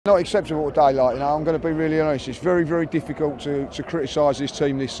Not acceptable today, like, you know, I'm going to be really honest. It's very, very difficult to criticise this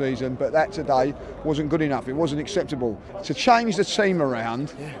team this season, but that today wasn't good enough. It wasn't acceptable. To change the team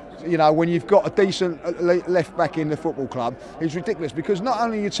around, you know, when you've got a decent left back in the football club, is ridiculous, because not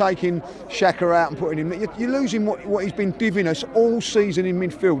only are you taking Xhaka out and putting him, you're losing what he's been giving us all season in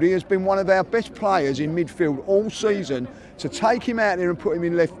midfield. He has been one of our best players in midfield all season. To take him out there and put him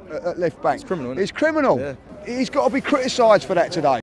in left back, it's criminal, isn't it? It's criminal. Yeah. He's got to be criticised for that today.